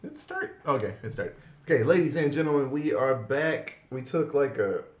start? Okay, it started. Okay, ladies and gentlemen, we are back. We took like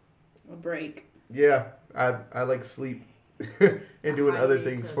a break. Yeah, I like sleep and doing other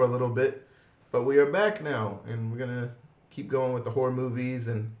things for a little bit. But we are back now, and we're going to keep going with the horror movies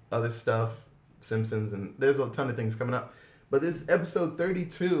and other stuff, Simpsons, and there's a ton of things coming up. But this is episode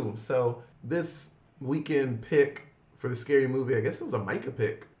 32, so this weekend pick for the scary movie, I guess it was a Micah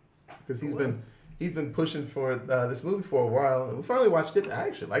pick, because he's been pushing for this movie for a while, and we finally watched it. I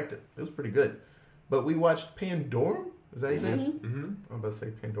actually liked it. It was pretty good. But we watched Pandorum. Is that how you say it? Mm-hmm. I'm about to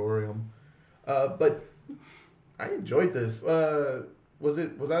say Pandorium. But I enjoyed this. Was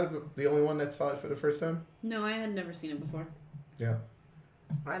I the only one that saw it for the first time? No, I had never seen it before. Yeah.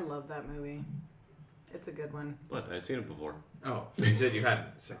 I love that movie. It's a good one. What? I'd seen it before. Oh, you said you hadn't.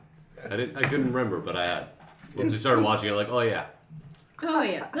 So. I couldn't remember, but I had. Once we started watching it, like, oh yeah. Oh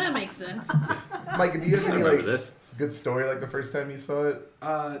yeah, that makes sense. Mike, do you have any like this? Good story like the first time you saw it?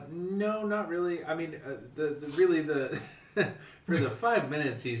 No, not really. I mean, the for the 5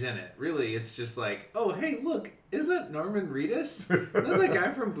 minutes he's in it, really, it's just like, oh hey, look, isn't that Norman Reedus? Isn't that the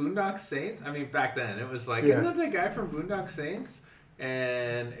guy from Boondock Saints? I mean, back then it was like, isn't that the guy from Boondock Saints?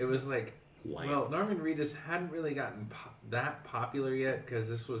 And it was like, well, Norman Reedus hadn't really gotten that popular yet because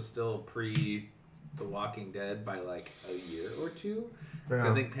this was still pre The Walking Dead by like a year or two. Yeah.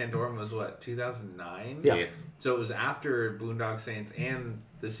 So I think Pandorum was 2009? Yeah. Yes. So it was after Boondock Saints and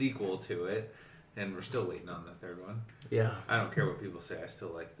the sequel to it, and we're still waiting on the third one. Yeah. I don't care what people say, I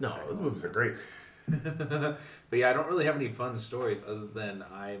still like the those movies are great. But yeah, I don't really have any fun stories other than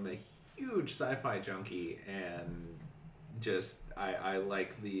I'm a huge sci-fi junkie, and just I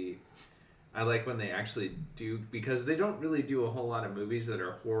like when they actually do, because they don't really do a whole lot of movies that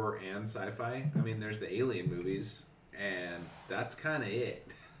are horror and sci-fi. I mean, there's the Alien movies, and that's kind of it.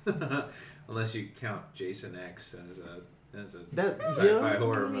 Unless you count Jason X as a sci-fi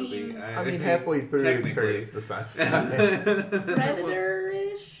horror movie. I mean, halfway through it turns to sci-fi.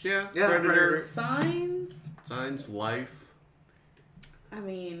 Predator-ish? Yeah, Predator. Signs, Life. I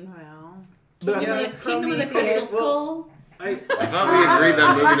mean, well, Kingdom of the Crystal Skull. I thought we agreed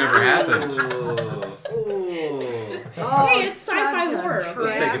that movie never happened. Hey, it's sci-fi horror.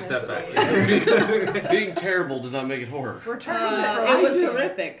 Let's take a step back. Being terrible does not make it horror. We're turning it was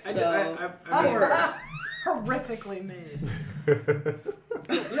horrific, so horror. Horrifically made.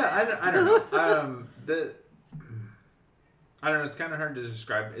 Yeah, I don't know. I don't know. It's kind of hard to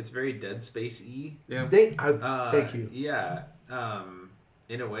describe. It's very Dead Space-y. Yeah. Thank you. Yeah.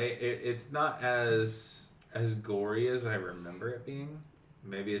 In a way, it's not as gory as I remember it being.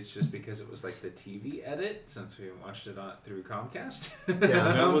 Maybe it's just because it was like the TV edit, since we watched it through Comcast.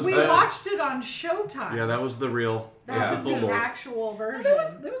 Yeah, we watched it on Showtime. Yeah, that was the real. That was the actual version.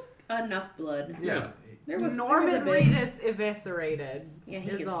 There was enough blood. Yeah. There was Norman Reedus eviscerated. Yeah, he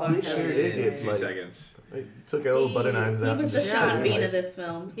gets all. He sure did get 2 seconds. They took a little butter knives out. He was the Sean Bean of this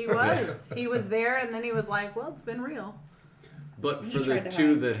film. He was. He was there, and then he was like, "Well, it's been real." But for the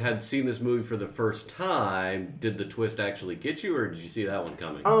two that had seen this movie for the first time, did the twist actually get you, or did you see that one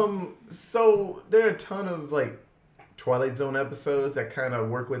coming? So there are a ton of like Twilight Zone episodes that kind of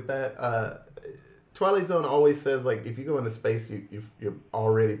work with that. Twilight Zone always says like if you go into space, you're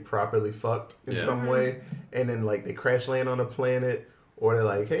already properly fucked in some way, and then like they crash land on a planet, or they're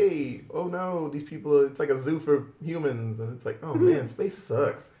like, hey, oh no, these people it's like a zoo for humans, and it's like, oh man, space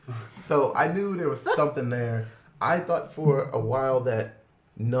sucks. So I knew there was something there. I thought for a while that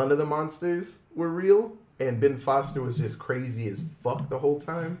none of the monsters were real, and Ben Foster was just crazy as fuck the whole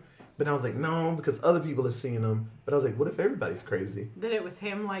time. But I was like, no, because other people are seeing them. But I was like, what if everybody's crazy? That it was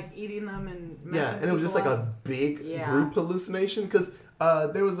him like eating them and and it was just like a big group hallucination. Because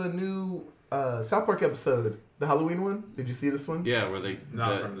there was a new South Park episode, the Halloween one. Did you see this one? Yeah, where they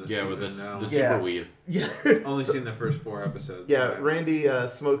the super weed. Yeah, only seen the first 4 episodes. Yeah, Randy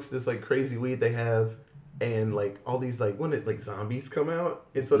smokes this like crazy weed they have. And, like, all these, like, zombies come out.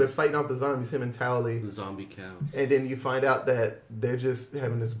 And so they're fighting off the zombies, him and Towley. The zombie cows. And then you find out that they're just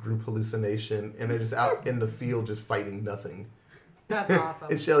having this group hallucination. And they're just out in the field just fighting nothing. That's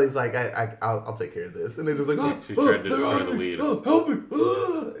awesome. And Shelly's like, I'll take care of this. And they're just like, she tried to destroy the weed. Oh, help me.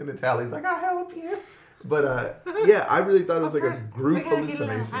 And then Towley's like, I'll help you. But, yeah, I really thought it was like a group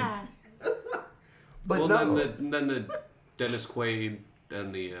hallucination. But well, no. then the Dennis Quaid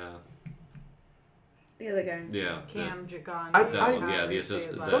and the... The other guy. Yeah. Cam Jagani. The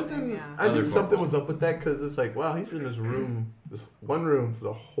assistant. I knew something was up with that because it's like, wow, he's in this room, this one room for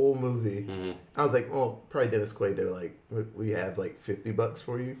the whole movie. Mm-hmm. I was like, well, probably Dennis Quaid. They were like, we have like $50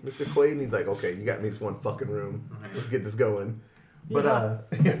 for you, Mr. Quaid. And he's like, okay, you got me this one fucking room. Let's get this going. But I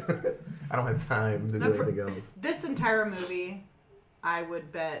don't have time to do anything else. This entire movie, I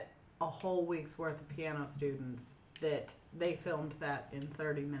would bet a whole week's worth of piano students that they filmed that in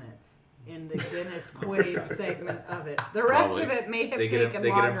 30 minutes in the Dennis Quaid segment of it. The rest of it may have taken longer. They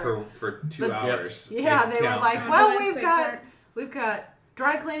get him for 2 hours. Yeah, they were like, well, we've got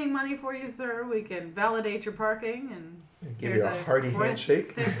dry cleaning money for you, sir. We can validate your parking and give you a hearty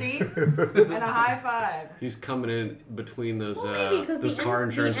handshake, 50, and a high five. He's coming in between those car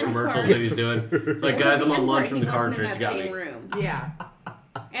insurance commercials that he's doing. It's like, guys, I'm on lunch from the car insurance. Got me. Room. Yeah.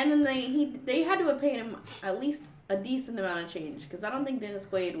 And then they had to have paid him at least a decent amount of change, because I don't think Dennis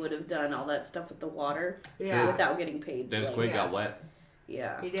Quaid would have done all that stuff with the water without getting paid. Dennis Quaid got wet.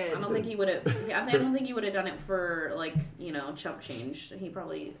 Yeah, he did. I don't think he would have. I don't think he would have done it for chump change. He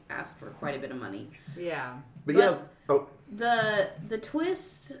probably asked for quite a bit of money. Yeah, but the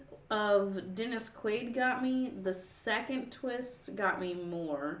twist of Dennis Quaid got me. The second twist got me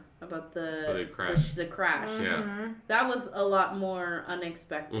more about the crash. The crash. Mm-hmm. Yeah, that was a lot more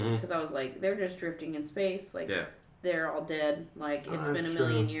unexpected, because I was like, they're just drifting in space. Like, they're all dead. Like, it's been a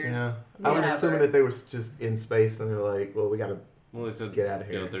million years. Yeah, I was assuming that they were just in space, and they're like, well, we gotta. Well, they said, get out of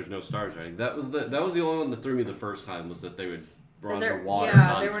here. There's no stars or anything. That was the only one that threw me the first time, was that they would run underwater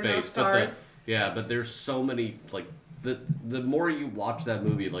on space. There were no stars. But there's so many, like, the more you watch that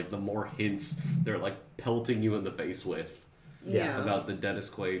movie, like, the more hints they're, like, pelting you in the face with. Yeah. About the Dennis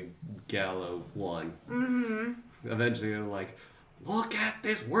Quaid Gallo one. Mm-hmm. Eventually they're like, look at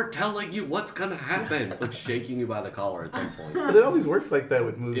this, we're telling you what's gonna happen. Like, shaking you by the collar at some point. But it always works like that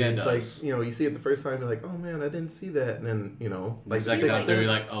with movies. Yeah, it does. Like, you see it the first time, you're like, oh man, I didn't see that. And then, like, second time you're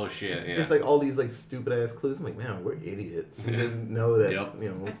like, oh shit, yeah. It's like all these, like, stupid ass clues. I'm like, man, we're idiots. We didn't know that,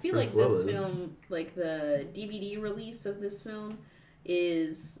 I feel like this film, like, the DVD release of this film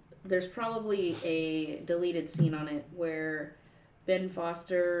there's probably a deleted scene on it where Ben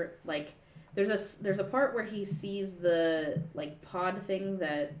Foster, like, there's a part where he sees the, like, pod thing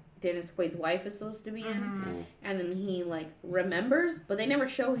that Dennis Quaid's wife is supposed to be in, and then he, like, remembers, but they never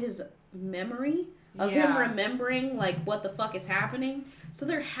show his memory of him remembering, like, what the fuck is happening. So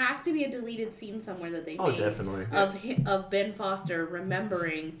there has to be a deleted scene somewhere that they made definitely. of Ben Foster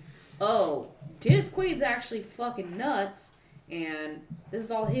remembering, oh, Dennis Quaid's actually fucking nuts, and this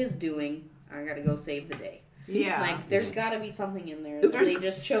is all his doing. I gotta go save the day. Yeah. Like, there's got to be something in there that they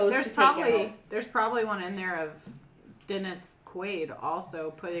just chose to take out. There's probably one in there of Dennis Quaid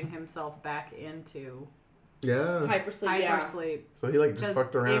also putting himself back into hypersleep. So he, like, just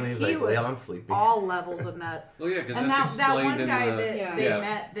fucked around and he's like, well, I'm sleepy. All levels of nuts. Well, yeah, because and that's that explained one guy in that they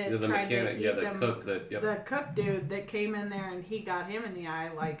met that the tried mechanic, to eat the them, cook the cook dude that came in there and he got him in the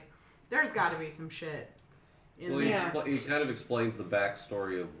eye. Like, there's got to be some shit. He kind of explains the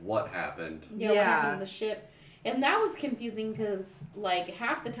backstory of what happened. What happened on the ship. And that was confusing because, like,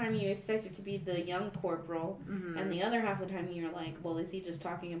 half the time you expect it to be the young corporal, and the other half of the time you're like, well, is he just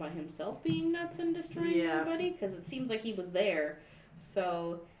talking about himself being nuts and destroying everybody? Because it seems like he was there.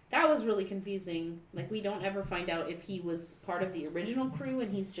 So that was really confusing. Like, we don't ever find out if he was part of the original crew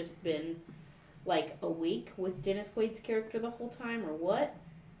and he's just been, like, awake with Dennis Quaid's character the whole time, or what.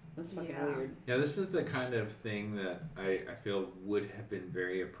 That's fucking weird. Yeah, this is the kind of thing that I feel would have been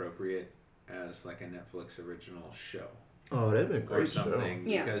very appropriate as, like, a Netflix original show. Oh, that'd been a great or something,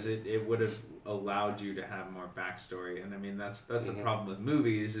 show. Because it would have allowed you to have more backstory. And I mean, that's the problem with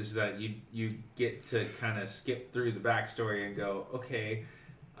movies, is that you get to kind of skip through the backstory and go, okay,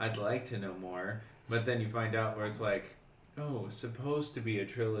 I'd like to know more. But then you find out where it's like, oh, supposed to be a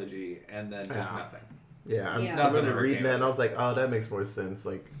trilogy, and then just nothing. Yeah, I remember reading that and I was like, oh, that makes more sense.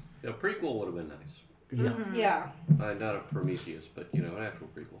 Like, a prequel would have been nice. Yeah. Mm-hmm. Yeah. Not a Prometheus, but, an actual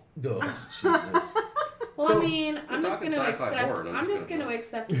prequel. Oh, Jesus. Well, so, I mean, I'm just going to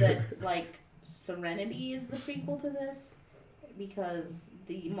accept that, like, Serenity is the prequel to this, because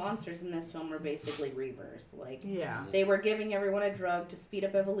the monsters in this film are basically Reavers. Like, they were giving everyone a drug to speed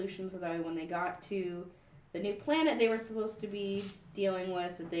up evolution so that when they got to the new planet they were supposed to be dealing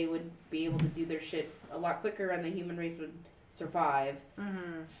with, that they would be able to do their shit a lot quicker and the human race would survive.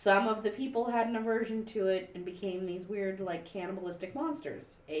 Some of the people had an aversion to it and became these weird, like, cannibalistic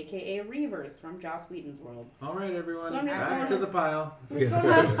monsters, aka Reavers from Joss Whedon's world. All right, everyone, so back to the pile.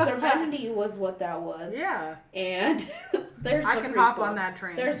 Serenity was what that was. Yeah. And there's I can hop on that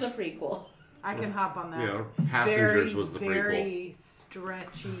train. There's the prequel. I can hop on that. Passengers was the prequel. Very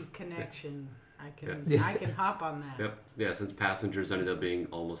stretchy connection. I can hop on that. Yep. Yeah, since Passengers ended up being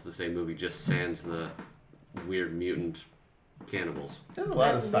almost the same movie, just sans the weird mutant cannibals. There's a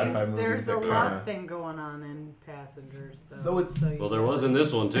lot of sci-fi movies. There's a lot thing going on in Passengers. Though, so it's well, there was in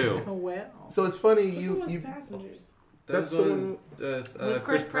this one too. Well, so it's funny Which one was Passengers. That's the one with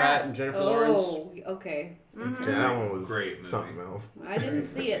Chris Pratt and Jennifer Lawrence. Oh, okay. Mm-hmm. Yeah, that one was great something else. I didn't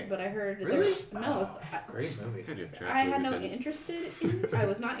see it, but I heard really? Great movie. I had no interested in it. I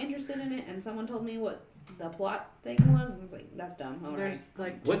was not interested in it, and someone told me what the plot thing was, and I was like, "That's dumb." There's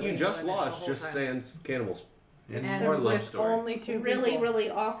like what you just watched, just sans cannibals. And more love story. Only two really, people. really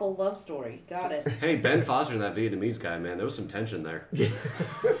awful love story. Got it. Hey, Ben Foster and that Vietnamese guy, man, there was some tension there. He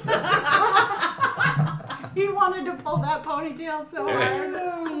wanted to pull that ponytail so hard.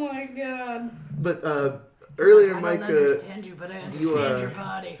 Oh my god. But earlier, I Mike, don't understand you, but I understand your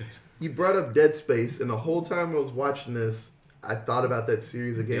body. You brought up Dead Space, and the whole time I was watching this, I thought about that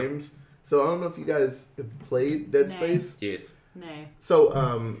series of games. So I don't know if you guys have played Dead Space. Yes. Nay. So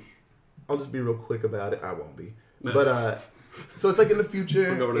I'll just be real quick about it. I won't be. But so it's like in the future,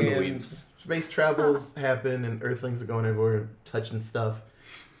 and space travels happen, and Earthlings are going everywhere, touching stuff,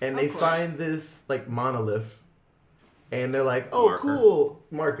 and they find this like monolith, and they're like, "Oh, cool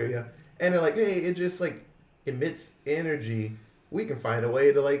marker, yeah." And they're like, "Hey, it just like emits energy. We can find a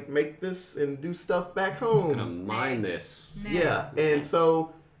way to like make this and do stuff back home. I'm gonna mine this." Yeah, and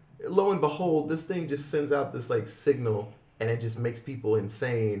so lo and behold, this thing just sends out this like signal, and it just makes people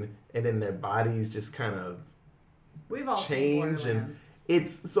insane, and then their bodies just kind of We've all change, and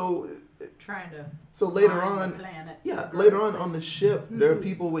it's so trying to. So later on, the later on the ship, there are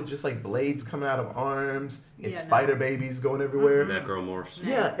people with just like blades coming out of arms and spider babies going everywhere. Necromorphs.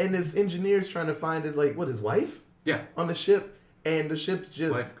 Yeah, and this engineer's trying to find his like his wife. Yeah, on the ship, and the ship's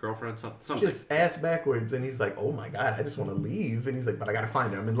just wife, girlfriend, something. Just ass backwards, and he's like, "Oh my god, I just want to leave," and he's like, "But I gotta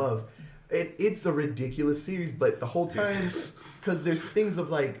find her. I'm in love." It's a ridiculous series, but the whole time, because there's things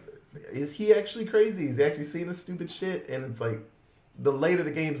of like, is he actually crazy? Is he actually seeing this stupid shit? And it's like, the later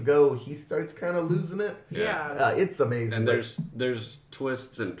the games go, he starts kind of losing it. Yeah. It's amazing. And there's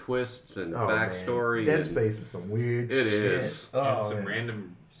twists and backstory. Dead Space is some weird shit. It is. And some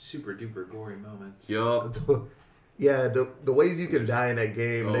random super duper gory moments. Yup. Yeah, the ways you can die in that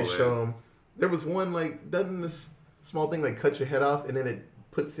game, they show them. There was one, like, doesn't this small thing, like, cut your head off, and then it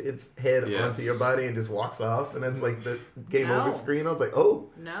puts its head onto your body and just walks off, and that's, like, the game over screen. I was like, oh.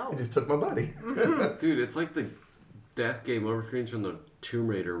 No. It just took my body. Dude, it's like the death game over screens from the Tomb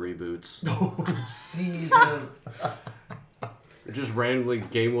Raider reboots. Oh, Jesus. It just randomly,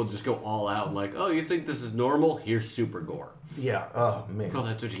 game will just go all out and like, oh, you think this is normal? Here's super gore. Yeah, oh, man. Oh,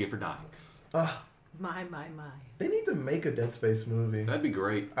 that's what you get for dying. My. They need to make a Dead Space movie. That'd be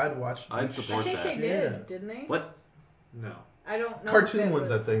great. I'd watch that. I'd support that. I think they did, didn't they? What? No. I don't know. Cartoon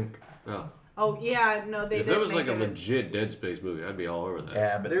ones, I think. Oh, yeah, no, they did. If there was like a legit Dead Space movie, I'd be all over that.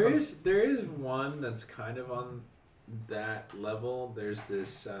 Yeah, but there is one that's kind of on that level. There's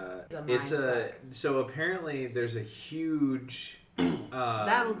this so apparently there's a huge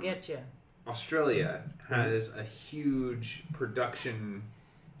that'll get you. Australia has a huge production.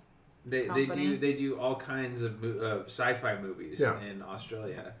 They do all kinds of sci-fi movies in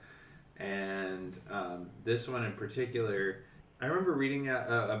Australia, and this one in particular, I remember reading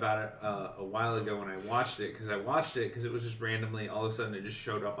about it a while ago when I watched it because it was just randomly all of a sudden it just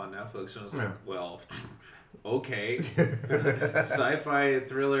showed up on Netflix, and I was like, well, okay, sci-fi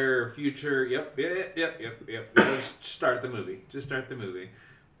thriller future, yep. Just start the movie,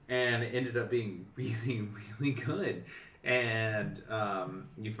 and it ended up being really, really good. And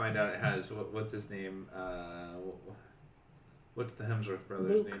you find out it has what's his name? What's the Hemsworth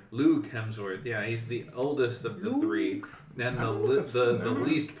brother's name? Luke Hemsworth. Yeah, he's the oldest of the three, and the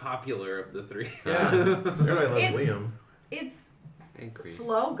least popular of the three. Yeah, everybody loves Liam. It's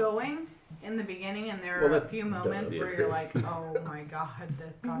slow going in the beginning, and there are a few moments where you're like, "Oh my god,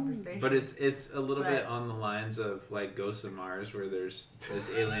 this conversation." But it's a little bit on the lines of like Ghosts of Mars, where there's this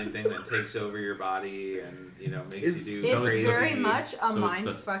alien thing that takes over your body and makes you do crazy. It's very much a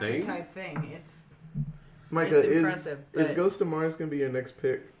mind fucking type thing. It's Micah, impressive, is Ghost of Mars gonna be your next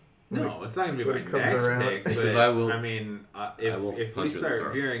pick? No, it's not gonna be my next pick. But if we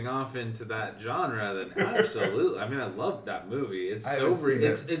start veering off into that genre, then absolutely. I mean, I love that movie. It's so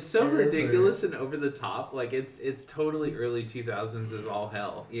ridiculous and over the top. Like it's totally early 2000s is all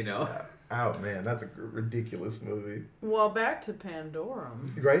hell. Oh man, that's a ridiculous movie. Well, back to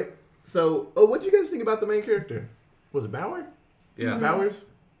Pandorum. Right. So, what did you guys think about the main character? Was it Bauer? Yeah. Bowers.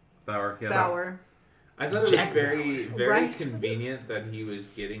 Bauer. Yeah. Bauer. I thought it was very convenient that he was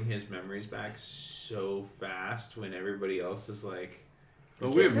getting his memories back so fast when everybody else is like,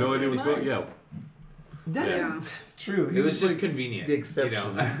 "Well, we have no idea what's going." Yeah, that's true. It was just convenient. The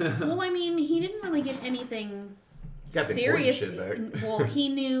exception. Well, I mean, he didn't really get anything serious. Well, he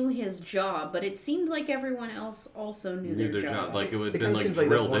knew his job, but it seemed like everyone else also knew their job. Like it would have been like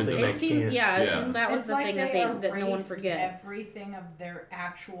drilled into them. It seemed, it seemed that was the thing that no one forget. Everything of their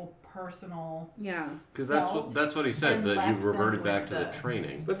actual personal. Yeah. Because that's what he said, that you reverted back to the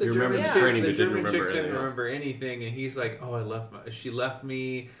training. But the German chick couldn't remember anything, and he's like, "Oh, she left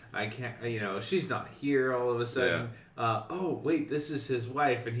me. I can't. She's not here." All of a sudden. Yeah. Oh wait, this is his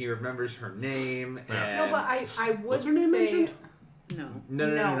wife, and he remembers her name. And no, but I would what's her name mentioned?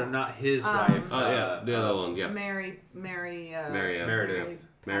 No, not his wife. Oh yeah, the other one. Yeah. Meredith.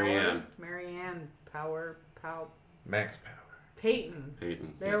 Marianne. Power. Max Power. Peyton.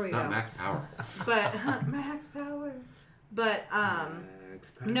 There we go. Not Max Power. But Max Power. But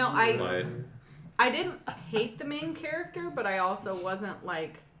no, I didn't hate the main character, but I also wasn't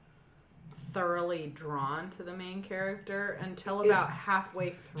like thoroughly drawn to the main character until about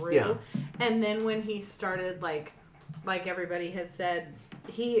halfway through. Yeah. And then when he started like everybody has said,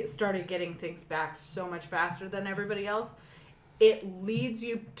 he started getting things back so much faster than everybody else. It leads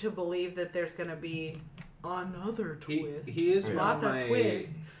you to believe that there's going to be another twist. He is not a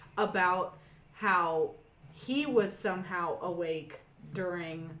twist about how he was somehow awake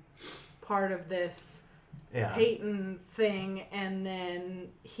during part of this Peyton thing, and then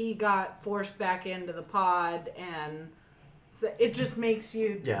he got forced back into the pod, and so it just makes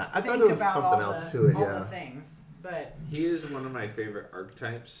you I thought there was something else to it. All the things, but he is one of my favorite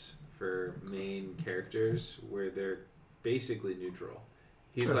archetypes for main characters where they're basically neutral.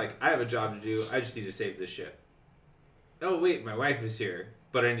 He's like, I have a job to do. I just need to save the ship. Oh wait, my wife is here,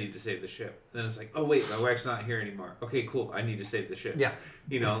 but I need to save the ship. Then it's like, oh wait, my wife's not here anymore. Okay, cool. I need to save the ship. Yeah.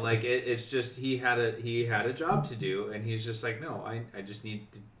 Like it's just he had a job to do, and he's just like, no, I just need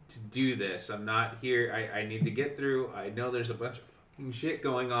to do this. I'm not here. I need to get through. I know there's a bunch of fucking shit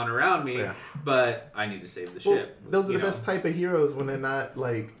going on around me, but I need to save the ship. Those are the best type of heroes when they're not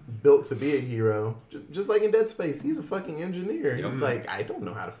like built to be a hero. Just like in Dead Space, he's a fucking engineer. He's like, I don't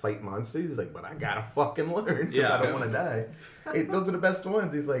know how to fight monsters. He's like, but I gotta fucking learn because I don't want to die. Those are the best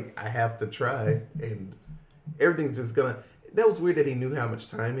ones. He's like, I have to try, and everything's just gonna. That was weird that he knew how much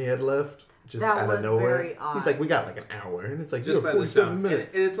time he had left. Just that out was of nowhere. Very odd. He's like, we got like an hour, and it's like, just by 47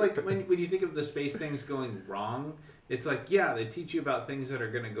 minutes. And it's like when you think of the space things going wrong, it's like, they teach you about things that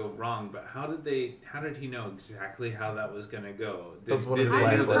are going to go wrong, but how did he know exactly how that was going to go? Did he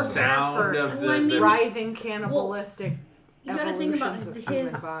know the sound of the writhing cannibalistic? You got to think about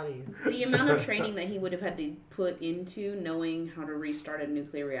the amount of training that he would have had to put into knowing how to restart a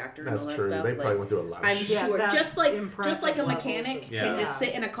nuclear reactor and all that true. stuff. They probably went through a lot. I'm sure, just like a mechanic can just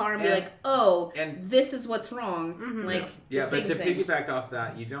sit in a car and be like, "Oh, this is what's wrong." Mm-hmm. Like, but to piggyback off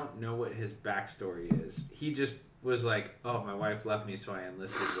that, you don't know what his backstory is. He just was like, "Oh, my wife left me, so I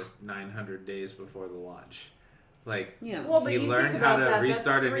enlisted with 900 days before the launch." Like, he learned how to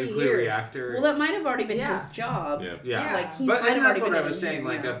restart a nuclear reactor. Well, that might have already been his job. Yeah. Like, that's what I was saying.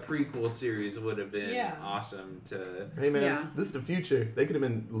 Like, a prequel series would have been awesome to... Hey, man, this is the future. They could have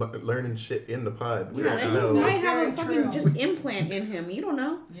been learning shit in the pod. We don't they know. might have a fucking just implant in him. You don't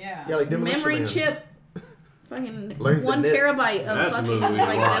know. Yeah, like memory chip. Fucking 1 terabyte of fucking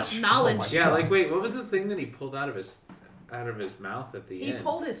just knowledge. Oh yeah, like, wait, what was the thing that he pulled out of his mouth at the end? He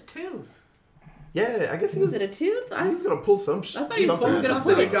pulled his tooth. Yeah, I guess he was. Was it a tooth? He was gonna pull some shit. I thought he was going to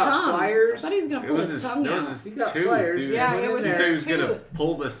pull his tongue. I thought he was going to pull his tongue out. He got pliers. Yeah, it was his tooth. He was going to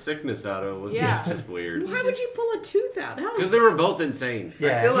pull the sickness out of it. It's just weird. Why would you pull a tooth out? Because they were both insane.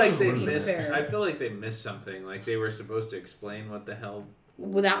 Yeah, I feel like they missed something. Like they were supposed to explain what the hell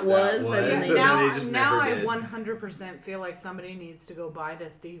that was. Now I 100% feel like somebody needs to go buy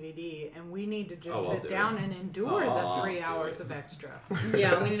this DVD, and we need to just sit down and endure the 3 hours of extra.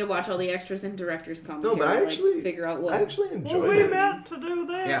 Yeah, we need to watch all the extras and director's commentary. No, but I actually figure out what. I actually enjoyed we it. meant to do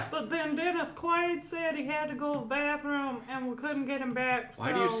this, but then Dennis Quaid said he had to go to the bathroom, and we couldn't get him back.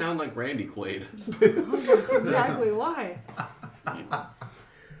 Why do you sound like Randy Quaid? That's exactly why.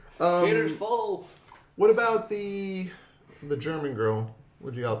 Shitter's full. What about the German girl?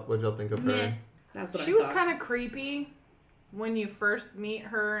 What'd y'all think of her? That's what she was kind of creepy when you first meet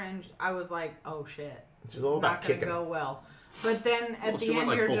her, and I was like, "Oh shit, she's all about kicking. Not gonna go well." But then at the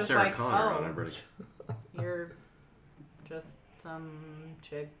end, you're just like, "Oh, you're just some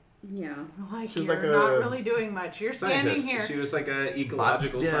chick." Yeah, like you're like not really doing much. You're standing here. She was like an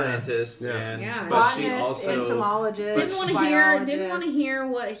ecological scientist, but botanist, she also entomologist. Didn't want to hear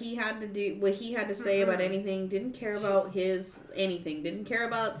what he had to do, what he had to say about anything. Didn't care about his anything. Didn't care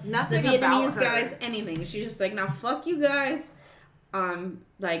about nothing the Vietnamese about guys. Anything. She's just like, now fuck you guys.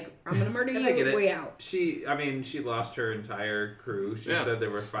 like, I'm gonna murder you, way out. She lost her entire crew. She said there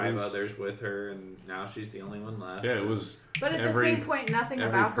were 5 others with her, and now she's the only one left. Yeah, it was. But at the same point, nothing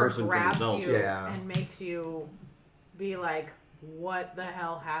about her grabs you and makes you be like, what the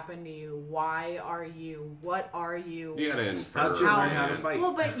hell happened to you? Why are you? What are you? You gotta infer. How'd you learn how to fight?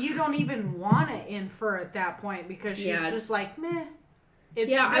 Well, but you don't even want to infer at that point because she's just like, meh.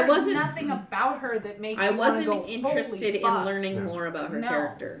 I wasn't nothing about her that makes. I wasn't interested in learning more about her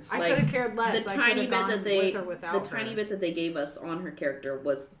character. I could have cared less. The tiny bit that they gave us on her character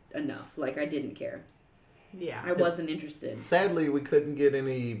was enough. Like, I didn't care. Yeah, I wasn't interested. Sadly, we couldn't get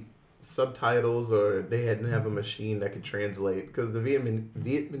any subtitles, or they didn't have a machine that could translate because the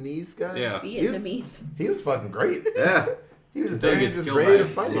Vietnamese guy, he was fucking great. Yeah, he was there, just ready to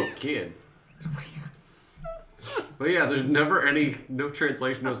fight. Little kid. But yeah, there's never no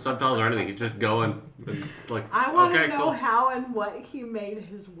translation, no subtitles or anything. He's just going like. I want to know how and what he made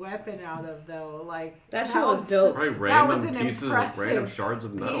his weapon out of, though. Like that shit was dope. Right, random pieces of random shards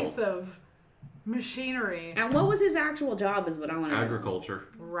of metal. Piece of machinery. And what was his actual job? Is what I want to know. Agriculture.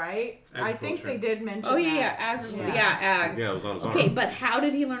 Right. I think they did mention. Oh yeah, agriculture. Yeah, ag. Yeah, it was on his arm. Okay, but how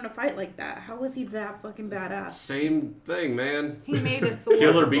did he learn to fight like that? How was he that fucking badass? Same thing, man. He made a sword.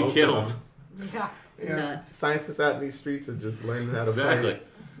 Kill or be killed. Yeah. Yeah, nuts. Scientists out in these streets are just learning how to fight.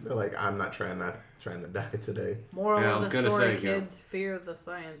 They're like, I'm not trying to die today. Moral of the story, kids, fear the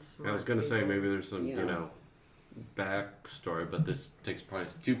science. I was gonna say maybe there's some backstory, but this takes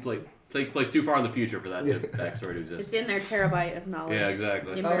place too far in the future for that backstory to exist. It's in their terabyte of knowledge. Yeah,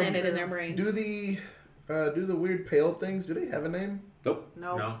 exactly. Implanted in their brain. Do the weird pale things? Do they have a name? Nope.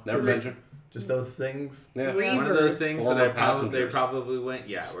 No. Never mentioned. Just those things. Yeah. One of those things that they probably went.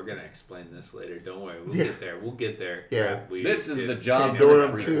 Yeah, we're gonna explain this later. Don't worry, we'll get there. We'll get there. Yeah, this is the job.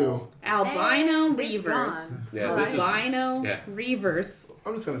 Pandora 2. Albino Reavers. Yeah, albino Reavers.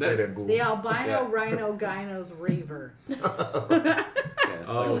 I'm just gonna say they're ghouls. The albino rhino gyno's Reaver.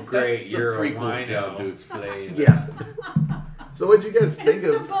 Great! You're the prequel's job to explain. Yeah. So what'd you guys think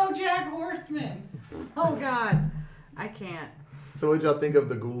of? It's the BoJack Horseman. Oh God, I can't. So what'd y'all think of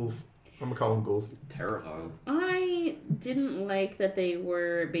the ghouls? I'm gonna call them ghouls. Terrifying. I didn't like that they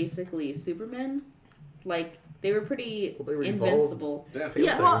were basically Supermen. Like, they were pretty invincible.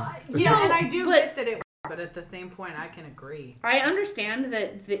 Yeah, well, and I do get that but at the same point, I can agree. I understand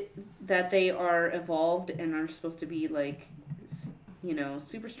that they are evolved and are supposed to be, like,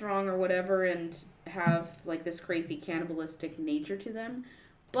 super strong or whatever and have, like, this crazy cannibalistic nature to them.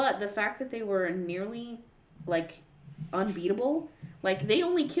 But the fact that they were nearly, like, unbeatable... Like, they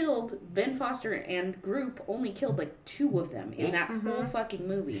only killed, Ben Foster and group only killed, like, 2 of them in that whole fucking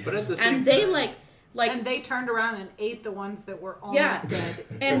movie. But at the same time... they, like... And they turned around and ate the ones that were almost dead.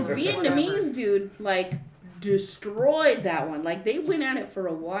 And Vietnamese dude, like, destroyed that one. Like, they went at it for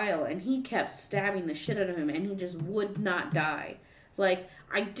a while, and he kept stabbing the shit out of him, and he just would not die. Like,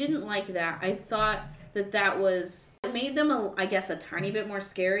 I didn't like that. I thought that was... It made them, I guess, a tiny bit more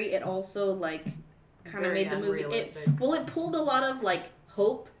scary. It also, like... kind of made the movie it pulled a lot of like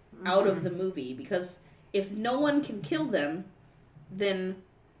hope out of the movie because if no one can kill them then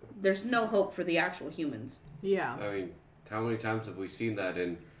there's no hope for the actual humans. I mean, how many times have we seen that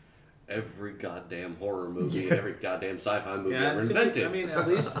in every goddamn horror movie and every goddamn sci-fi movie ever invented? I mean, at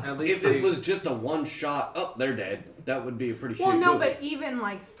least if it was just a one shot, they're dead, that would be a pretty shitty movie. But even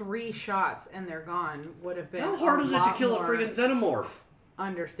like 3 shots and they're gone would have been how hard is it to kill a friggin' xenomorph?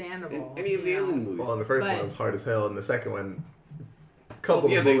 Understandable. In any of the alien movies. Well, in the first one it was hard as hell, and the second one,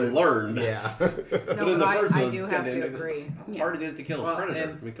 couple of bullets. They learned. Yeah. But in the first one, I do have to agree. How hard it is to kill a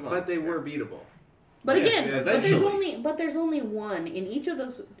predator. I mean, come on. But they were beatable. But there's only one in each of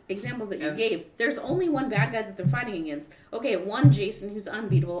those examples that you gave. There's only one bad guy that they're fighting against. Okay, one Jason who's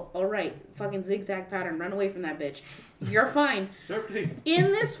unbeatable. All right, fucking zigzag pattern. Run away from that bitch. You're fine.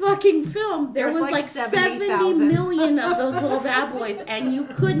 In this fucking film, there was like 70 million of those little bad boys, and you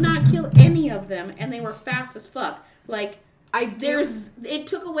could not kill any of them, and they were fast as fuck. Like it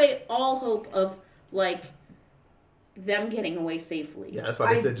took away all hope of like them getting away safely. Yeah, that's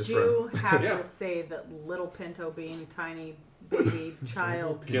why they said just run. I do have to say that Little Pinto being tiny baby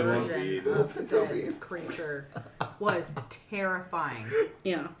child version of said creature was terrifying.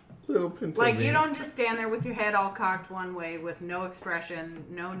 Yeah. Little Pinto. Like, you don't just stand there with your head all cocked one way with no expression,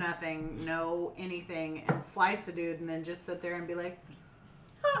 no nothing, no anything, and slice a dude and then just sit there and be like,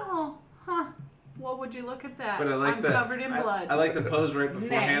 oh, huh. Well, would you look at that? But I'm covered in blood. I like the pose right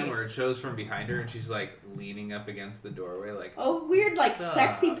beforehand where it shows from behind her and she's like leaning up against the doorway, like weird, like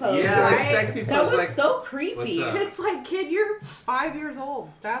sexy pose. Yeah, right? like sexy pose. That was like, so creepy. It's like, kid, you're 5 years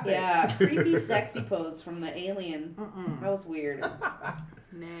old. Stop it. Yeah, creepy, sexy pose from the alien. That was weird.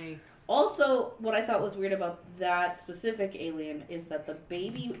 Nay. Also, what I thought was weird about that specific alien is that the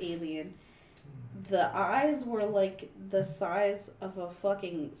baby alien, the eyes were like the size of a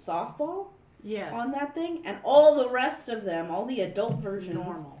fucking softball. Yes. On that thing, and all the rest of them, all the adult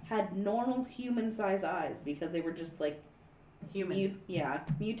versions, had normal human-sized eyes because they were just like humans.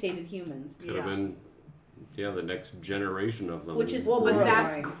 Mutated humans. Could have been, the next generation of them. Which is but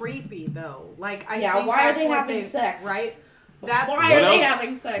that's creepy though. Like I think why that's are they what having sex? Right. Why are they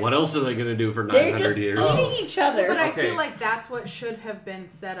having sex? What else are they going to do for 900 years? They're just eating each other. But I feel like that's what should have been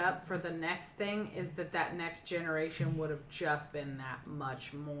set up for the next thing. Is that next generation would have just been that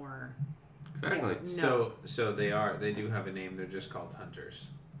much more. Exactly. Yeah. So they do have a name. They're just called hunters.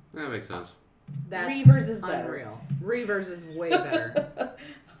 That makes sense. That's Reavers is better. Unreal. Reavers is way better.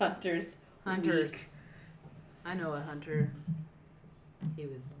 Hunters. Weak. I know a hunter. He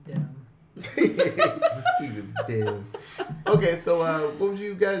was dumb. He was dumb. Okay, so what would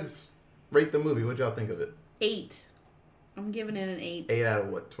you guys rate the movie? What'd y'all think of it? 8. I'm giving it an 8. 8 out of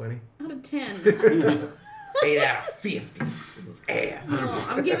what? 20? Out of 10. 8 out of 50. It was ass. No,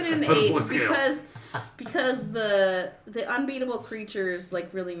 I'm giving it an 8 because the unbeatable creatures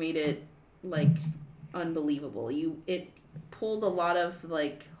like really made it like unbelievable. It pulled a lot of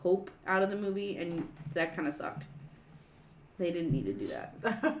like hope out of the movie, and that kind of sucked. They didn't need to do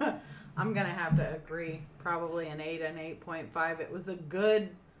that. I'm gonna have to agree. Probably an 8 and 8.5. It was a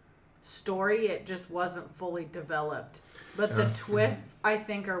good story. It just wasn't fully developed. But the twists, I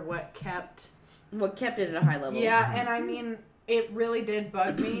think, are what kept it at a high level. Yeah, and I mean, it really did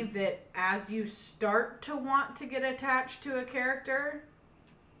bug me that as you start to want to get attached to a character,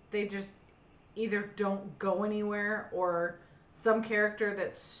 they just either don't go anywhere, or some character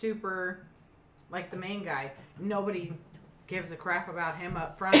that's super, like the main guy, nobody gives a crap about him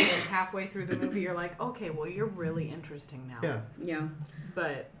up front, and halfway through the movie you're like, okay, well, you're really interesting now. Yeah.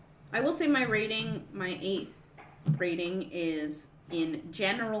 But I will say my 8 rating is in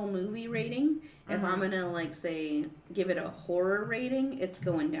general movie rating. If I'm gonna like say give it a horror rating, it's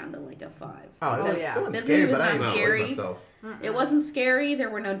going down to like a 5. Oh yeah. It wasn't this scary, movie was but I not scary. myself. It wasn't scary. There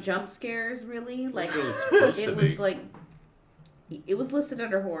were no jump scares really. Like it was like it was listed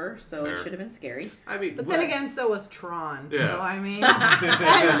under horror, so it should have been scary. I mean, but then again, so was Tron. Yeah. So I mean,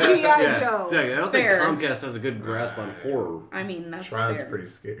 and G.I. Joe. Exactly. I don't think Comcast has a good grasp on horror. I mean, that's Tron's fair. pretty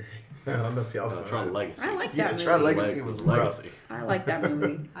scary. I don't know if y'all saw Tron Legacy. I like that movie. Tron Legacy was rough. I like that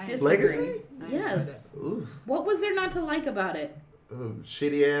movie. Legacy? Yes. Oof. What was there not to like about it?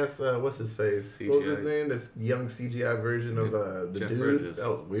 Shitty ass, what's his face? CGI. What was his name? This young CGI version of the Jeff dude. Bridges. That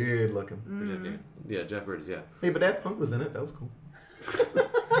was weird looking. Yeah, Jeff Bridges, yeah. Hey, but Daft Punk was in it. That was cool.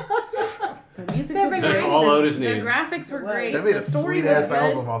 The music was great. That's all Otis needs. The graphics were great. That made the story a sweet ass was good.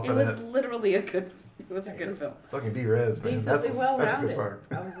 album off of that. It was literally a good. It was a good film. Fucking D-Rez, man. That's a good song. I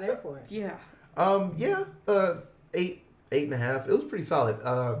was there for it. Yeah. 8.5. It was pretty solid.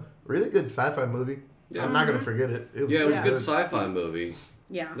 Really good sci-fi movie. Yeah. I'm not gonna forget it. It was a good sci-fi movie.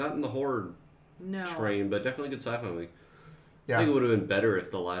 Yeah. Not in the horror train, but definitely a good sci-fi movie. Yeah. I think it would have been better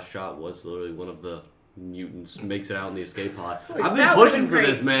if the last shot was literally one of the mutants makes it out in the escape pod. I've been pushing for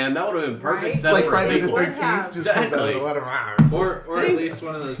this, man. That would have been perfect setup for a sequel. Friday the 13th just comes out of the water. Or at least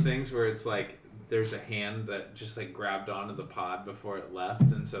one of those things where it's like there's a hand that just like grabbed onto the pod before it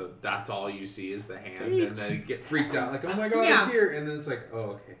left, and so that's all you see is the hand, and then you get freaked out like, oh my god, it's here, and then it's like,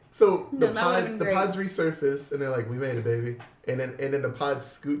 oh okay. So the pods resurface, and they're like, we made it, baby, and then the pods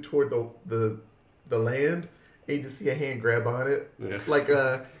scoot toward the land, and you just see a hand grab on it, like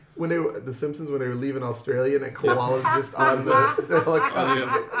when the Simpsons when they were leaving Australia, and that koala's just on the helicopter.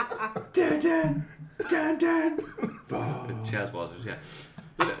 Dun. Chaz Walters, yeah.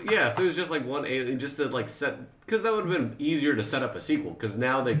 Yeah, if there was just like one alien, just to like set, because that would have been easier to set up a sequel. Because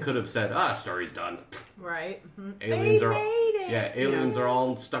now they could have said, story's done. Right. Aliens aliens are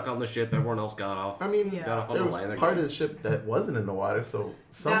all stuck on the ship. Everyone else got off. I mean, got off on there the was land. Part of the ship that wasn't in the water, so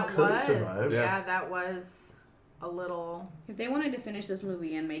some could have survived. Yeah, that was a little. If they wanted to finish this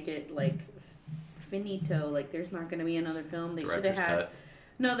movie and make it like finito, like there's not going to be another film, they should have had. Cut.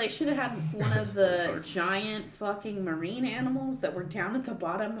 No, they should have had one of the giant fucking marine animals that were down at the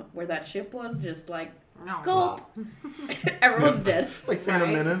bottom where that ship was, just like, gulp. Everyone's dead. Like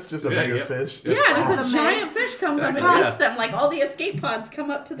Phantom Menace, just a bigger fish. Yeah, just a giant fish comes up and eats them. Like, all the escape pods come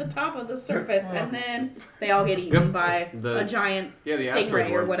up to the top of the surface, and then they all get eaten by a giant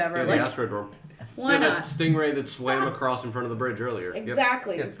stingray or whatever. Yeah, like, the asteroid worm. Why not? That stingray that swam across in front of the bridge earlier.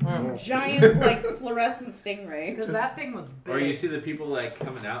 Exactly. Yep. Giant, like, fluorescent stingray. Because that thing was big. Or you see the people, like,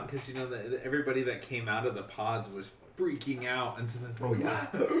 coming out, because, you know, everybody that came out of the pods was freaking out. And so they're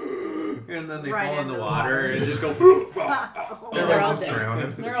like, and then they fall in the water and just go, they're all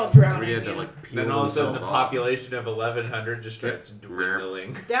drowning. They're all drowning. Then all of a sudden the population of 1,100 just starts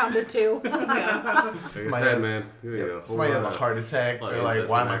dwindling. Down to 2. Yeah. Somebody has a heart attack. They're like,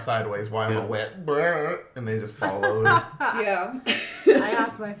 why am I sideways? Why am I wet? And they just fall over. Yeah. I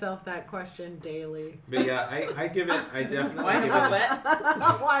ask myself that question daily. But yeah, I give it, I definitely Why am give I it. wet?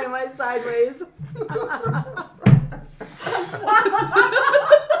 Why am I sideways?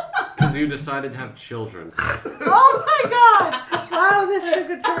 Because you decided to have children. Oh my god! Wow, this took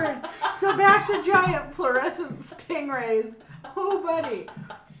a turn. So back to giant fluorescent stingrays. Oh, buddy.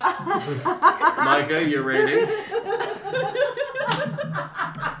 Micah, your rating?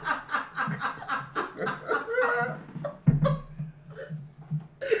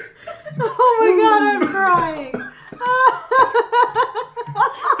 Oh my god, I'm crying.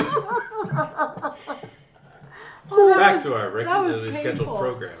 Back to our regularly scheduled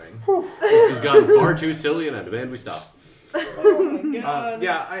programming. This has gotten far too silly, and I demand we stop. Oh my god.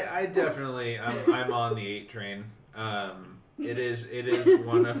 Yeah, I definitely, I'm on the 8 train. It is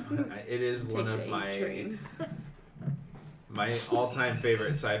one of my all-time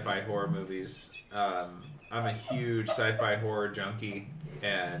favorite sci-fi horror movies. I'm a huge sci-fi horror junkie,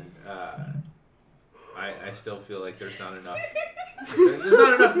 and I still feel like there's not enough. There's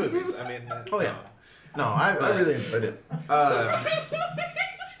not enough movies. I mean, No, I really enjoyed it.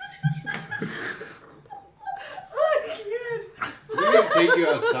 We can take you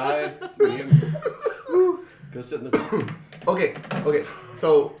outside. Go sit in the car. Okay.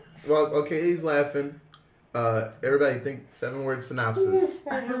 So while Katie's laughing, everybody think 7-word synopsis.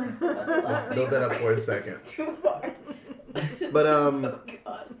 Let's build that up for a second. Too hard. But Oh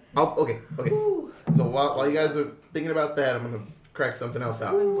god. okay. So while you guys are thinking about that, I'm gonna crack something else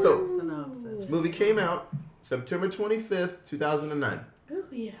out. So this movie came out September 25th, 2009. Oh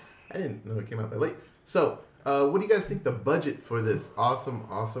yeah. I didn't know it came out that late. So, what do you guys think the budget for this awesome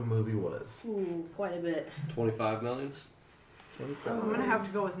movie was? Ooh, quite a bit. 25 million? 25. I'm gonna have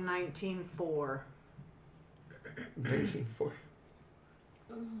to go with 19.4. 19.4.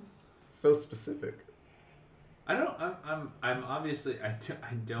 So specific. I'm obviously I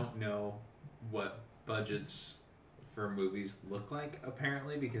don't know what budgets for movies look like,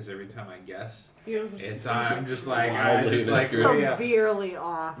 apparently, because every time I guess, I'm just like severely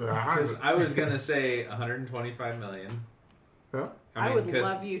off. Because I was gonna say 125 million. Huh? I would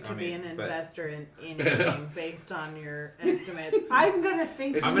love you to be an investor in anything based on your estimates. I'm gonna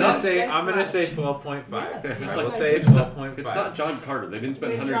think. I'm gonna say 12.5. Yes. I will say 12.5. It's not John Carter. They didn't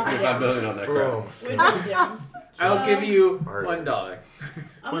spend 125 million on that crap. I'll give you $1.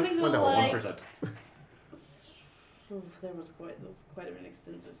 I'm gonna go 1%. There was quite an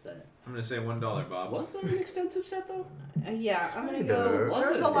extensive set. I'm gonna say $1, Bob. Was there an extensive set though? Yeah, I'm gonna go.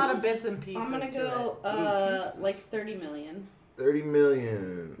 There's a lot of bits and pieces. I'm gonna go like 30 million. 30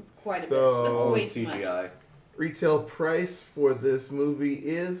 million. That's quite a so, bit. That's way too CGI. much. Retail price for this movie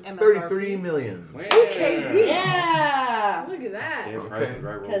is MSRP. 33 million. Okay. Yeah. Look at that.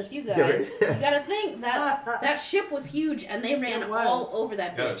 Because you guys, you gotta think that ship was huge and they ran all over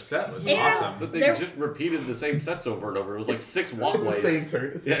that bitch. Yeah, the set was And awesome. But they just repeated the same sets over and over. It was like 6 walkways. It's the same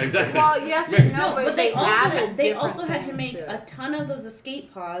turn. Yeah, exactly. Well, yes and No, but they also had to things make a ton of those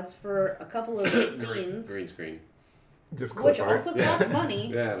escape pods for a couple of those scenes. Green screen. Just Which clip art. also cost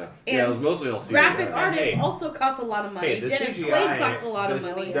money. Yeah, And it was mostly all CGI. Graphic artists Hey. also cost a lot of money. Hey, the Dennis CGI Quaid cost a lot of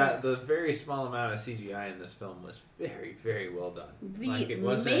money. The very small amount of CGI in this film was very, very well done. The it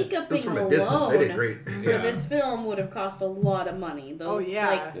wasn't. It was makeuping from a distance. They did alone great. for this film would have cost a lot of money. Those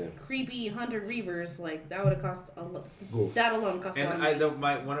creepy hunter reavers, like that would have cost a lot. That alone cost a lot of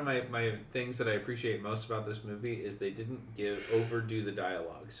money. One of my things that I appreciate most about this movie is they didn't overdo the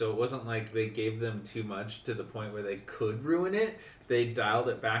dialogue. So it wasn't like they gave them too much to the point where they could ruin it. They dialed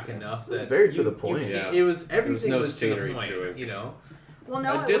it back enough that it was very to the point. It was everything no was to the point. chewing. You know. Well,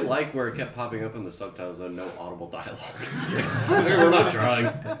 no, I did like where it kept popping up in the subtitles, though, no audible dialogue. We're not trying.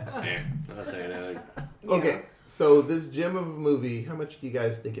 Not saying anything. Okay, so this gem of a movie, how much do you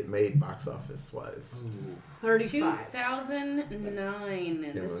guys think it made box office wise? 35. 2009.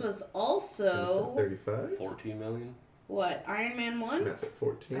 This was also 35. 14 million. What? Iron Man 1? That's at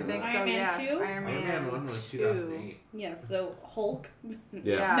 14. I think Iron Man 2? Iron Man 1 was 2008. Yeah, so Hulk.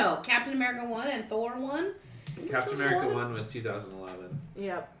 Yeah. No, Captain America 1 and Thor 1. Captain America 1 was 2011.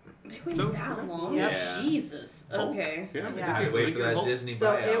 Yep. They waited that long? Yeah. Jesus. Okay. Yeah. I can't wait for that Disney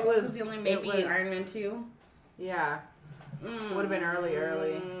buyout. It was the only maybe Iron Man 2? Yeah. Would have been early.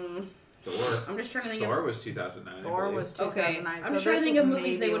 Thor. I'm just trying to think Thor was 2009. Thor was 2009. Okay. I'm trying to think of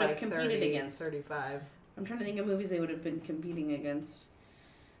movies they would have competed 30, against. 35. I'm trying to think of movies they would have been competing against.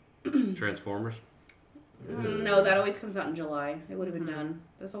 Transformers? No, that always comes out in July. It would have been done.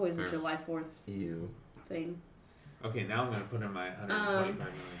 That's always a July 4th thing. Okay, now I'm going to put in my 125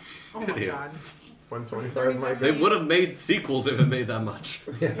 million. Oh my god. 125 might They would have made sequels if it made that much.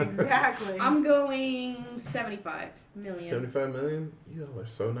 Yeah. Exactly. I'm going 75 million. 75 million? You all are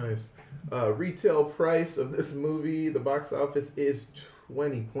so nice. Retail price of this movie, the box office is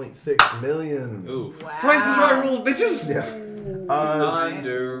 20.6 million. Ooh. Wow. Price is Right rules, bitches! Yeah.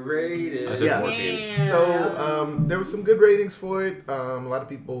 Underrated. I said 14. So, there was some good ratings for it. A lot of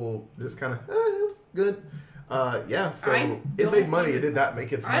people just kind of, it was good. So it made money. It did not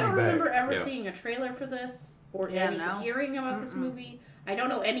make its money back. I don't remember ever seeing a trailer for this or hearing about this movie. I don't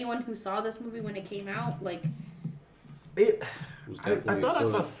know anyone who saw this movie when it came out. Like, I thought I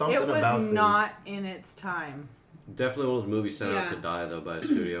saw something about this. It was not in its time. Definitely one of those movies set out to die, though, by a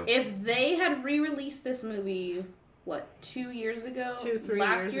studio. If they had re-released this movie, 2 years ago? 3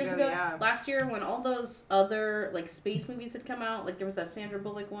 years ago, yeah. Last year when all those other, space movies had come out, there was that Sandra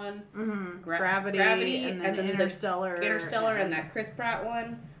Bullock one. Mm-hmm. Gravity, and then Interstellar. Interstellar and that Chris Pratt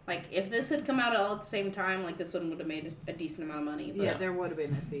one. If this had come out all at the same time, this one would have made a decent amount of money. But there would have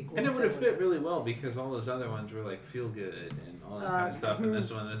been a sequel. And it would have fit really well because all those other ones were feel good and all that kind of stuff. And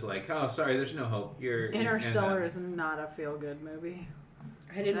this one is oh, sorry, there's no hope. Interstellar is not a feel good movie.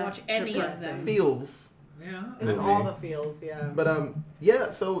 I didn't watch any of them. Feels. Yeah. It's all the feels, yeah. But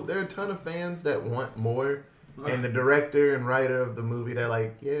so there are a ton of fans that want more, and the director and writer of the movie, they're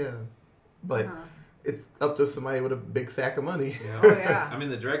like, but it's up to somebody with a big sack of money. Yeah. Oh yeah. I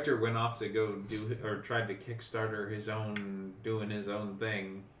mean, the director went off to go tried to Kickstarter doing his own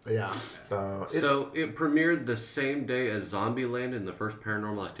thing. Yeah. So it premiered the same day as Zombieland and the first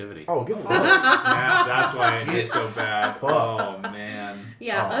Paranormal Activity. Oh, get fucked. Yeah, that's why it hit so bad. Oh man.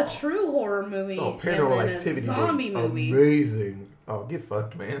 Yeah, a true horror movie. Oh, Paranormal Activity. Zombie movie. Amazing. Oh, get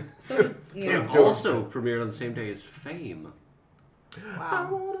fucked, man. So it also premiered on the same day as Fame.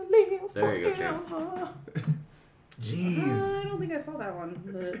 Wow. There you go, Champ. Jeez. I don't think I saw that one.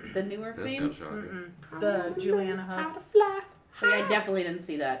 The newer Fame. The Juliana Huff. I definitely didn't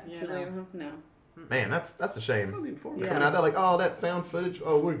see that. Juliana Huff, no. Man, that's a shame. Coming out there that found footage.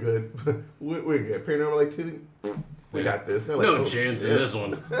 Oh, we're good. we're good. Paranormal Activity. We got this. No chance in this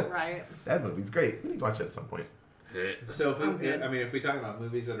one. Right. That movie's great. We need to watch it at some point. So if we talk about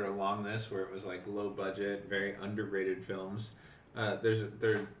movies that are along this, where it was low budget, very underrated films,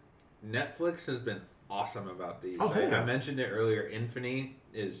 Netflix has been awesome about these. Oh, I mentioned it earlier. Infinity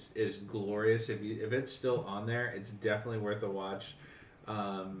is glorious. If it's still on there, it's definitely worth a watch.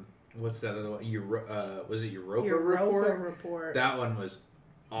 What's that other one? Was it Europa Report? That one was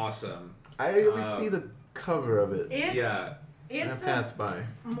awesome. I always see the cover of it. It's passed by.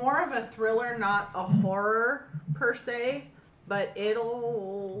 More of a thriller, not a horror per se, but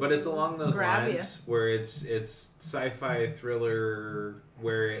it's along those lines where it's sci-fi thriller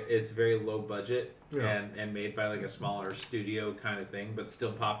where it's very low budget and made by a smaller studio kind of thing, but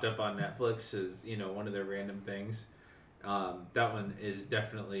still popped up on Netflix as one of their random things. That one is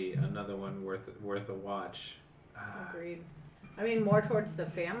definitely another one worth a watch. Agreed. I mean, more towards the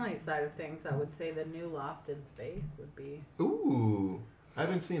family side of things, I would say the new Lost in Space would be. Ooh, I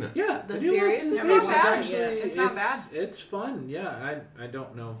haven't seen it. Yeah, the series is not bad. It's fun. Yeah, I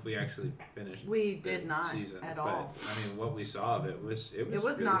don't know if we actually finished. We did not season, at all. But, I mean, what we saw of it was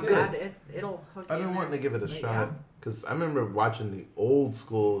really not good. bad. It'll hook. I've been wanting to give it a shot because I remember watching the old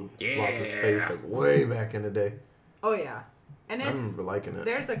school Lost in Space way back in the day. Oh yeah. And I remember liking it.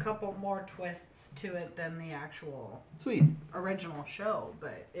 There's a couple more twists to it than the actual original show,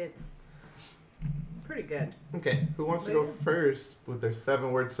 but it's pretty good. Okay, who wants to go first with their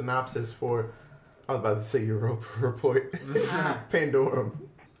 7-word synopsis for, I was about to say Europa Report, Pandorum.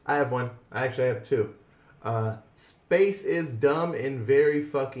 I have one. I actually have 2. Space is dumb and very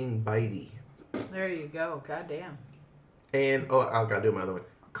fucking bitey. There you go. Goddamn. And, I gotta do my other one.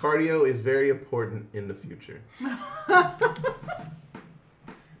 Cardio is very important in the future.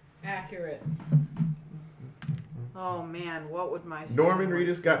 Accurate. Oh man, what would my Norman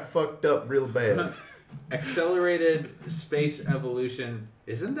Reedus got fucked up real bad. Accelerated space evolution.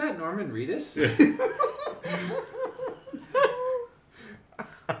 Isn't that Norman Reedus?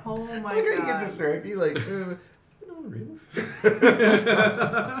 Oh my god. I gotta get distracted. He's like, Norman Reedus.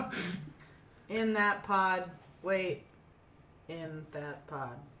 In that pod. Wait. In that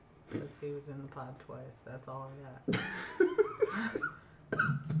pod. because he was in the pod twice. That's all I got.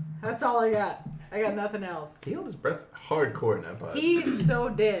 That's all I got. I got nothing else. He held his breath hardcore in that pod. He's so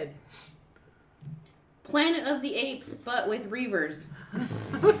dead. Planet of the Apes, but with Reavers.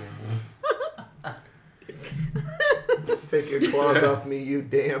 Take your claws off me, you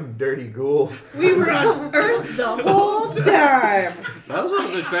damn dirty ghoul. We were on Earth the whole time. I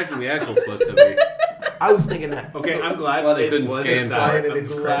wasn't expecting the actual twist to be. I was thinking that. Okay, I'm glad they couldn't scan that. I'm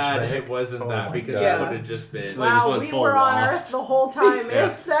glad it wasn't that because that would have just been. So wow, we were on Earth the whole time. Yeah.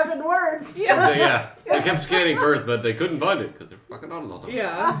 It's 7 words. Yeah. They kept scanning for Earth, but they couldn't find it because they're fucking on it.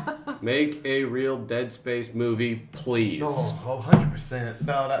 Yeah. Make a real Dead Space movie, please. Oh, 100%.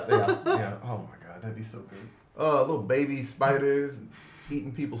 No, yeah. Oh my god, that'd be so good. Little baby spiders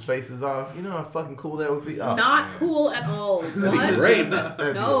eating people's faces off. You know how fucking cool that would be? Oh, Not cool at all. That'd What? be great.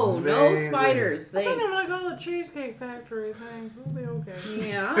 No spiders. I think I'm Thanks. gonna go to the Cheesecake Factory. Thanks. We'll be okay.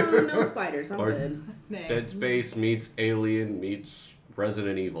 Yeah, no spiders. I'm good. Dead Space meets Alien meets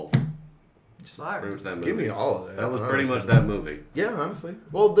Resident Evil. Just give me all of that. That was pretty much that movie. Yeah, honestly.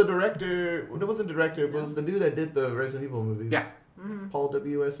 Well, the director, it wasn't the director, but it was the dude that did the Resident Evil movies. Yeah. Mm-hmm. Paul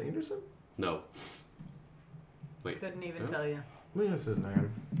W.S. Anderson? No. Wait. Couldn't even tell you. What's his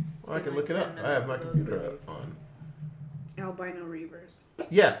name? Well, I can look it up. 10 I have my minutes of computer those up on. Albino Reavers.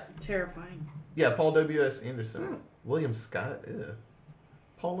 Yeah. Terrifying. Yeah, Paul W.S. Anderson. William Scott? Yeah.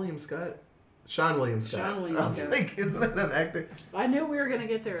 Paul William Scott? Sean William Scott. Sean William I was Scott. like, isn't that an actor? I knew we were gonna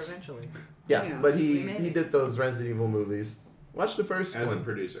get there eventually. Yeah, Yeah. but he did those Resident Evil movies. Watch the first As one. a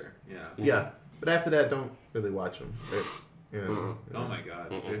producer, yeah. Yeah, but after that, don't really watch them. Oh my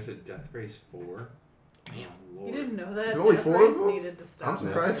god, there's a Death Race 4? Oh, Lord. You didn't know that? There's only Death 4 of Race them? needed to stop. I'm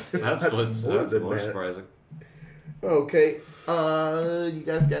surprised. It's That's not what's more than more that. surprising. Okay, you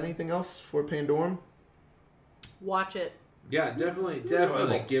guys got anything else for Pandorum? Watch it. Yeah, definitely give it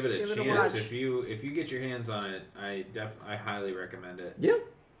a Give it a chance. watch. If you get your hands on it, I highly recommend it. Yeah.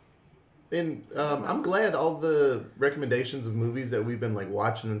 And I'm glad all the recommendations of movies that we've been like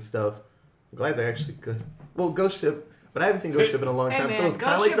watching and stuff. I'm glad they're actually good. Well, Ghost Ship, but I haven't seen Ghost Ship in a long time, man, so it's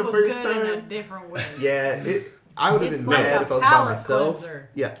kind of Ghost like the Ship first was good in a time. different way. Yeah, I would have been It's like mad a if I was by palate myself. cleanser.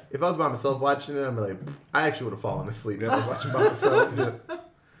 Yeah, if I was by myself watching it, I'm like, I actually would have fallen asleep if I was watching by myself.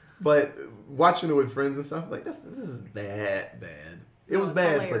 But watching it with friends and stuff, like this is that bad. It was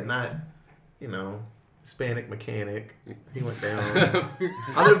bad, hilarious. but not, Hispanic mechanic. He went down.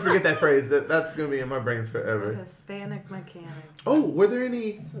 I'll never forget that phrase. That's gonna be in my brain forever. Hispanic mechanic. Oh, were there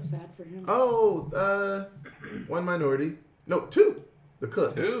any? So sad for him. Oh, one minority. No, 2. The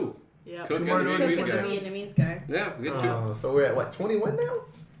cook. 2. Yeah. Two Cook more and the movies Cook went and the down. Vietnamese guy. Yeah, we get 2. So we're at what, 21 now?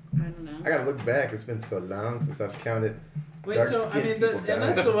 I don't know. I gotta look back. It's been so long since I've counted. Wait, so I mean, people and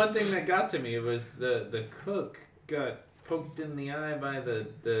that's the one thing that got to me was the cook got poked in the eye by the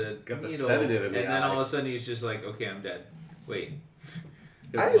Got the needle, sedative in the and then eye. all of a sudden he's just like, okay, I'm dead. Wait,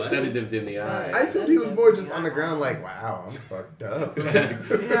 It's sedative in the eye. I assumed he was more just on the ground like, wow, I'm fucked up.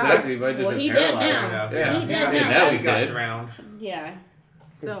 Exactly. Might just Well, been he dead paralyzed. now. Yeah. He dead Yeah, now. now he he's got dead. drowned. Yeah.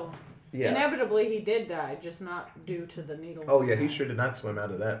 So, Yeah. inevitably he did die, just not due to the needle. Oh yeah, he sure did not swim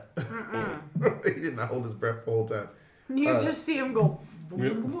out of that. He did not hold his breath the whole time. You just see him go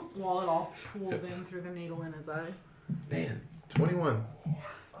while it all pulls in through the needle in his eye. Man, 21.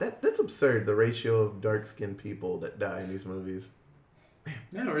 That's absurd. The ratio of dark-skinned people that die in these movies.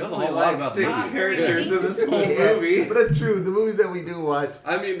 Yeah, there's a only whole lot like about 6 that. characters in this whole Yeah, movie. but that's true. The movies that we do watch.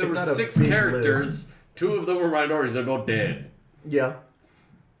 I mean, there It's were not a 6 big characters. list. 2 of them were minorities. They're both dead. Yeah.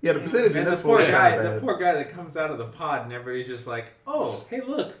 Yeah, the percentage in And the this poor one is guy, kind the of bad. poor guy that comes out of the pod, and everybody's just like, "Oh, hey,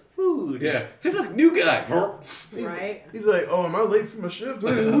 look, food." Yeah. He's like, new guy. Right? He's like, oh, am I late for my shift?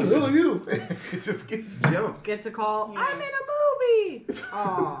 Wait, who the hell are you? He just gets jumped. Gets a call. Yeah. I'm in a movie.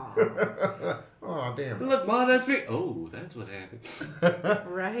 Aw. Oh, damn. Look, Ma, that's me. Oh, that's what happened.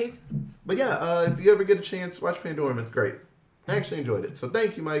 Right? But yeah, if you ever get a chance, watch Pandorum. It's great. I actually enjoyed it. So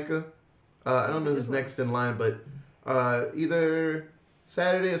thank you, Micah. I don't know who's next in line, but either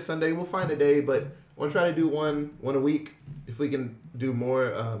Saturday or Sunday, we'll find a day, but we'll try to do one a week if we can do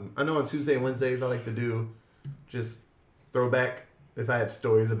more. I know on Tuesday and Wednesdays I like to do just throwback. If I have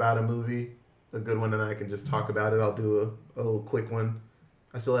stories about a movie, a good one, and I can just talk about it, I'll do a little quick one.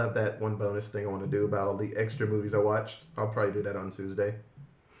 I still have that one bonus thing I want to do about all the extra movies I watched. I'll probably do that on Tuesday.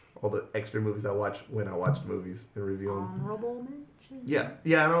 All the extra movies I watched when I watched movies and review them. Honorable mention.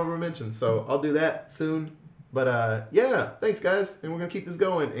 Yeah, honorable mention. So I'll do that soon. But yeah, thanks guys, and we're gonna keep this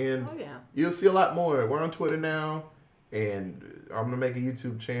going, and Oh, yeah. you'll see a lot more. We're on Twitter now, and I'm gonna make a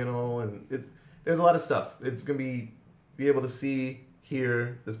YouTube channel, and there's a lot of stuff. It's gonna be able to see,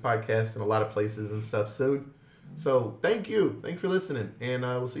 hear this podcast in a lot of places and stuff soon. So thank you. Thanks for listening. And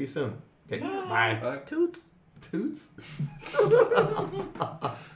we'll see you soon. Okay. Bye. Toots. Toots?